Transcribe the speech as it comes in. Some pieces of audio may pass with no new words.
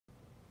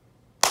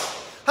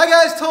Hi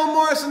guys, Tom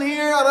Morrison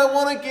here, and I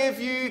want to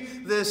give you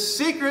the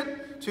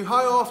secret to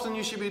how often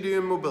you should be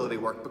doing mobility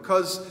work,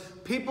 because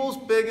people's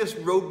biggest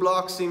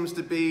roadblock seems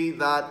to be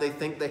that they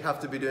think they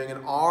have to be doing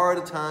an hour at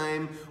a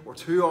time or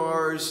 2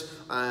 hours,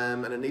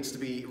 and it needs to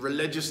be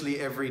religiously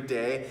every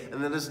day,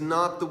 and that is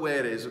not the way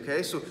it is,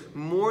 okay? So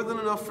more than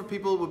enough for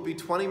people would be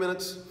 20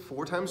 minutes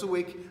 4 times a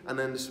week, and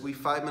then just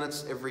 5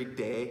 minutes every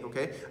day,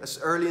 okay? As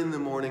early in the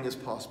morning as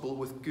possible,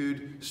 with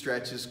good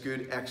stretches,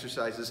 good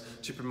exercises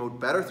to promote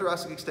better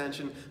thoracic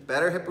extension,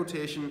 better hip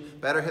rotation,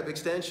 better hip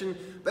extension,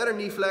 better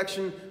knee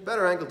flexion,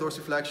 better ankle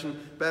dorsiflexion,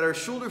 better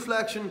shoulder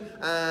flexion,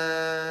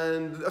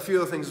 and a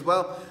few other things as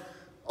well.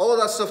 All of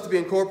that stuff to be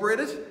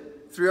incorporated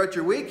throughout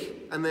your week,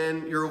 and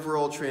then your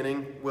overall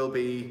training will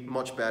be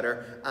much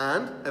better.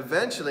 And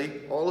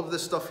eventually, all of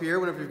this stuff here,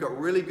 whenever you've got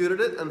really good at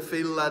it and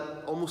feel that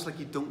almost like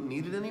you don't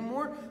need it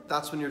anymore,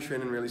 that's when your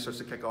training really starts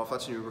to kick off.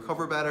 That's when you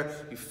recover better,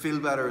 you feel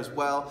better as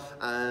well,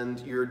 and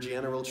your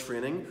general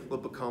training will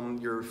become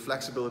your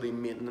flexibility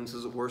maintenance,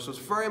 as it were. So it's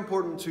very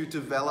important to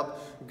develop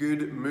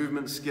good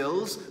movement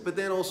skills, but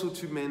then also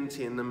to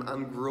maintain them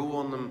and grow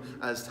on them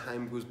as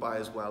time goes by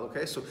as well,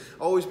 okay? So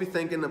always be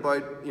thinking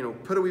about,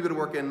 put a wee bit of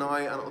work in now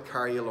and it'll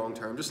carry you long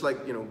term. Just like,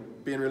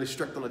 being really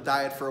strict on a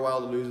diet for a while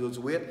to lose loads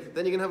of weight,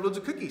 then you can have loads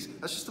of cookies.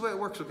 That's just the way it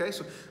works, okay?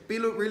 So be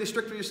really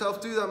strict with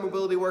yourself, do that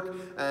mobility work,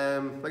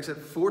 like I said,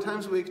 4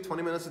 times a week,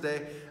 20 minutes a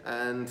day,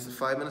 and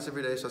 5 minutes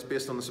every day. So that's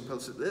based on the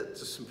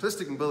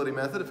simplistic mobility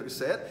method, if I could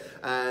say it,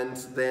 and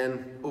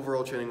then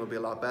overall training will be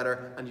a lot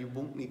better, and you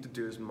won't need to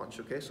do as much,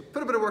 okay? So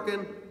put a bit of work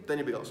in, then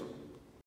you'll be awesome.